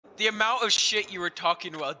The amount of shit you were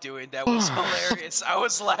talking while doing that was hilarious. I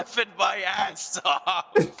was laughing my ass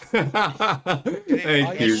off.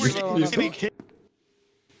 Thank you.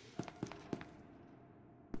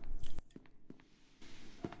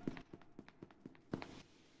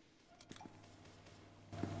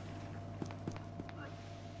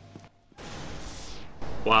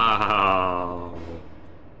 Wow.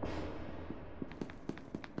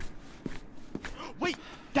 Wait,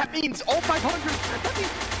 that means all 500. That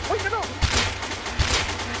means. Wait, no.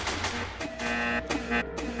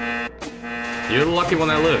 You're the lucky one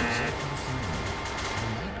that lives.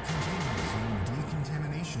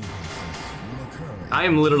 I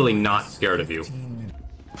am literally not scared of you.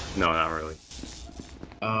 No, not really.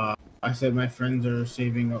 I said my friends are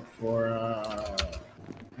saving up for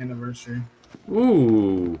anniversary.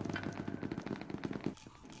 Ooh.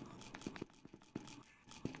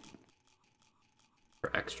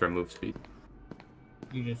 For extra move speed.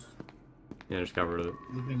 You just got rid of it.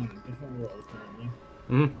 living in a different world currently.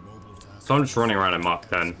 So I'm just running around in Mach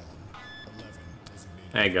 10.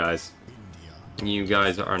 Hey guys. You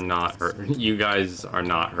guys are not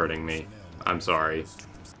hurting me. I'm sorry.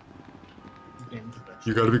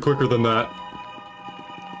 You gotta be quicker than that.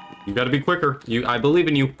 You gotta be quicker. I believe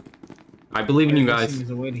in you. I believe in you guys.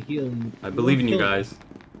 A way to heal I believe in you guys.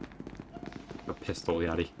 A pistol,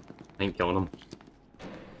 Yachty. I ain't killing him.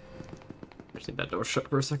 I just need that door shut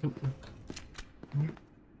for a second.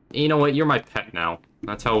 You know what? You're my pet now.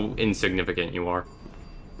 That's how insignificant you are.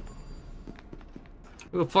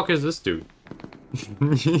 Who the fuck is this dude?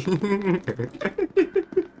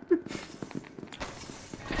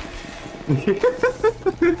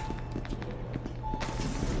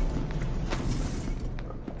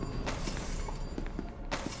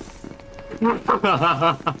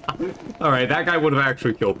 Alright, that guy would have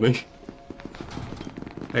actually killed me.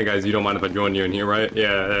 Hey guys, you don't mind if I join you in here, right?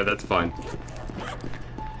 Yeah, that's fine.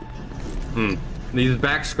 These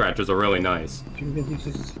back scratches are really nice.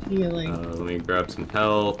 Let me grab some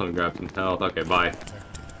health, Okay, bye.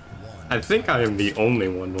 I think I am the only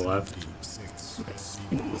one left.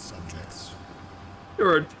 There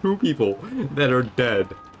are 2 people that are dead.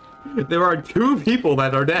 There are 2 people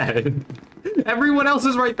that are dead. Everyone else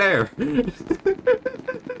is right there.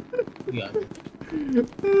 Yeah.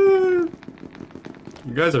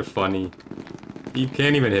 You guys are funny. You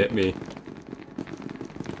can't even hit me.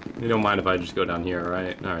 You don't mind if I just go down here,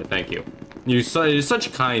 right? Alright, thank you. You're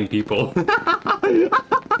such kind people.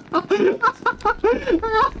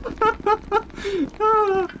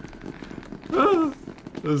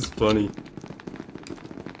 This is funny.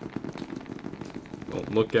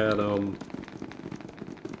 Don't look at them.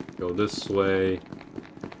 Go this way.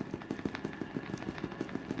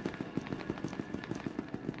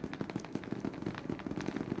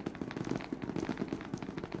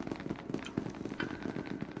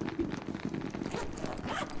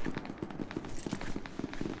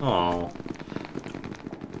 Oh.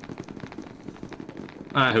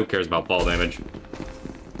 Who cares about fall damage?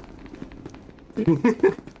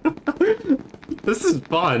 This is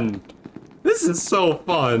fun. This is so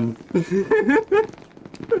fun.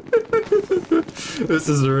 This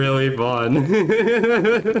is really fun.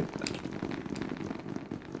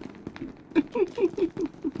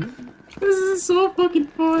 This is so fucking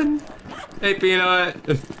fun. Hey, Peanut.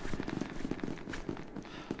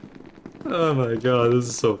 Oh my god, this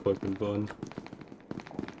is so fucking fun.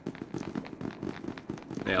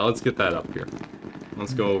 Yeah, let's get that up here.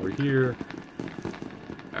 Let's go over here.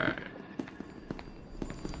 Alright.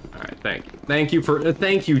 Alright, thank you.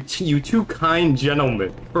 Thank you, you 2 kind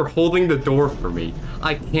gentlemen, for holding the door for me.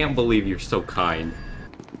 I can't believe you're so kind.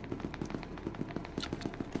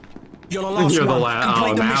 You're the last You're the one.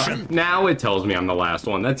 last. Oh, now it tells me I'm the last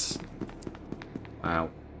one. That's... Wow.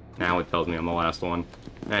 Now it tells me I'm the last one.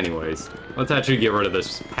 Anyways, let's actually get rid of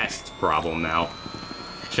this pest problem now.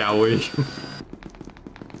 Shall we?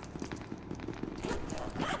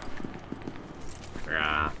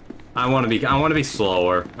 I want to be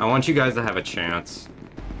slower. I want you guys to have a chance.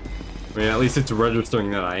 I mean, at least it's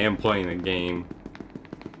registering that I am playing the game.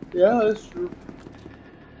 Yeah, that's true.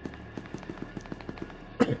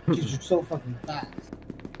 Because you're so fucking fast.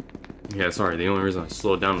 Yeah, sorry. The only reason I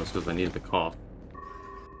slowed down was because I needed to cough.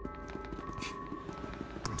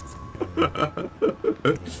 They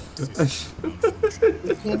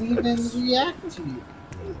can't even react to you.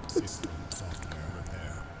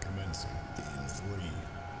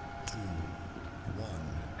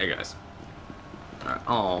 Hey guys. Alright,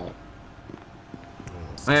 oh.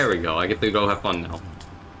 There we go, I get to go have fun now.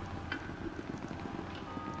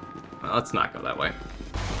 Well, let's not go that way.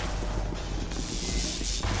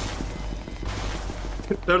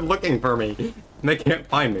 They're looking for me. They can't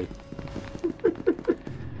find me.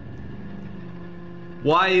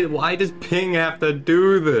 Why does ping have to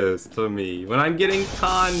do this to me when I'm getting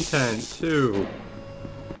content too?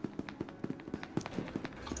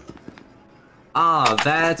 Ah,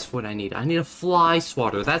 that's what I need. I need a fly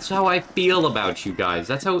swatter. That's how I feel about you guys.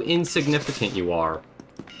 That's how insignificant you are.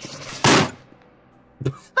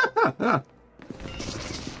 I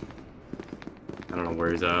don't know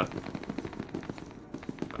where he's at.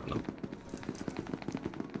 Found him.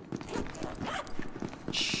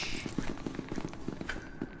 Shh.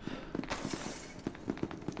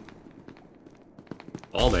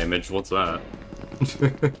 Fall damage? What's that?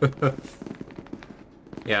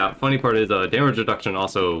 Yeah, funny part is damage reduction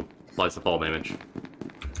also applies to fall damage.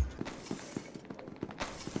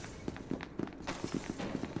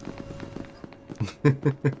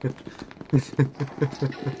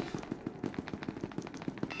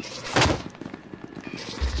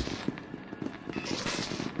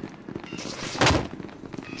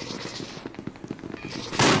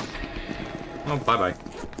 Oh, bye-bye.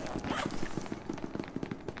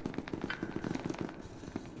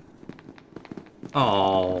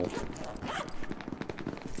 Oh.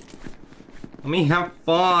 Let me have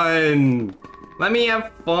fun. Let me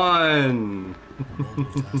have fun.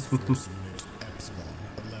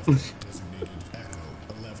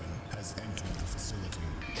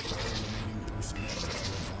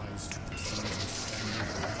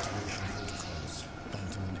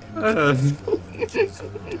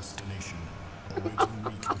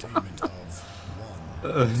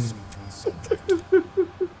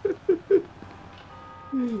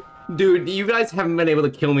 Dude, you guys haven't been able to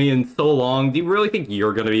kill me in so long. Do you really think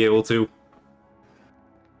you're gonna be able to?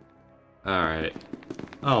 Alright.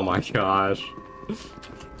 Oh my gosh.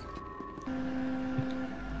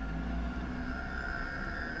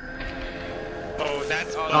 Oh,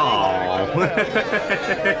 that's all.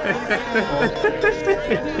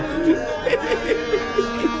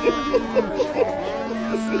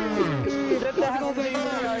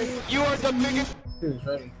 You are the biggest.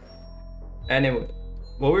 Anyway,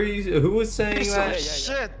 what were you? Who was saying that?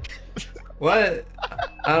 Shit. What?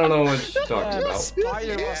 I don't know what you're talking about.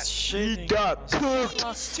 Spider was He shitting. got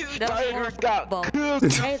cooked. Spider got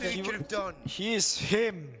cooked. He could have done. He's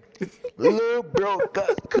him. Little bro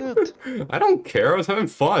got cooked. I don't care. I was having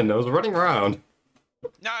fun. I was running around.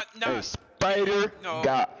 No. Hey, Spider No.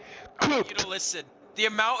 got I want you cooked. to listen. The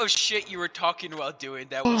amount of shit you were talking while doing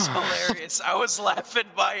that was hilarious. I was laughing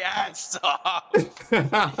my ass off.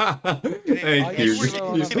 Thank you.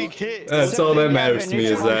 Getting hit. That's all that matters to me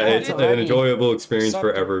is that it's an enjoyable experience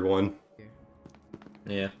for everyone.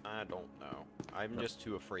 Yeah. I don't know. I'm just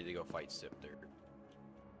too afraid to go fight Sipter.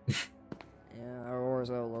 Yeah, our ores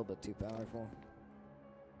are a little bit too powerful.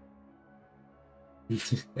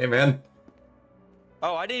 Hey man.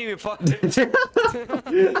 Oh, I didn't even fuck.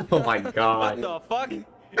 Oh my god. What the fuck?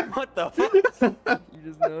 What the fuck? You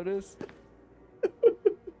just noticed?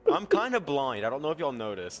 I'm kind of blind. I don't know if y'all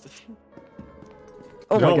noticed.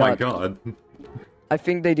 Oh Oh my my god. god. I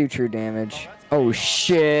think they do true damage. Oh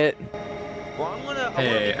shit. Well, I'm gonna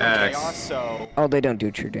Hey, get the Axe. chaos, so Oh, they don't do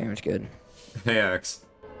true damage. Good. Hey Axe.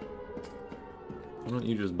 Why don't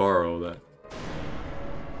you just borrow that?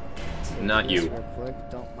 Not you. Real quick.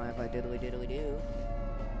 Don't mind if I diddly diddly do.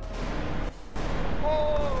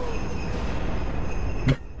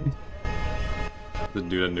 The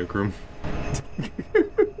dude at Nuke Room.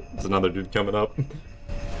 There's another dude coming up.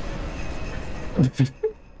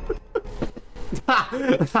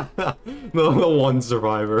 the one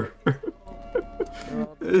survivor. I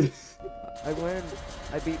win.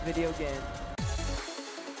 I beat video game.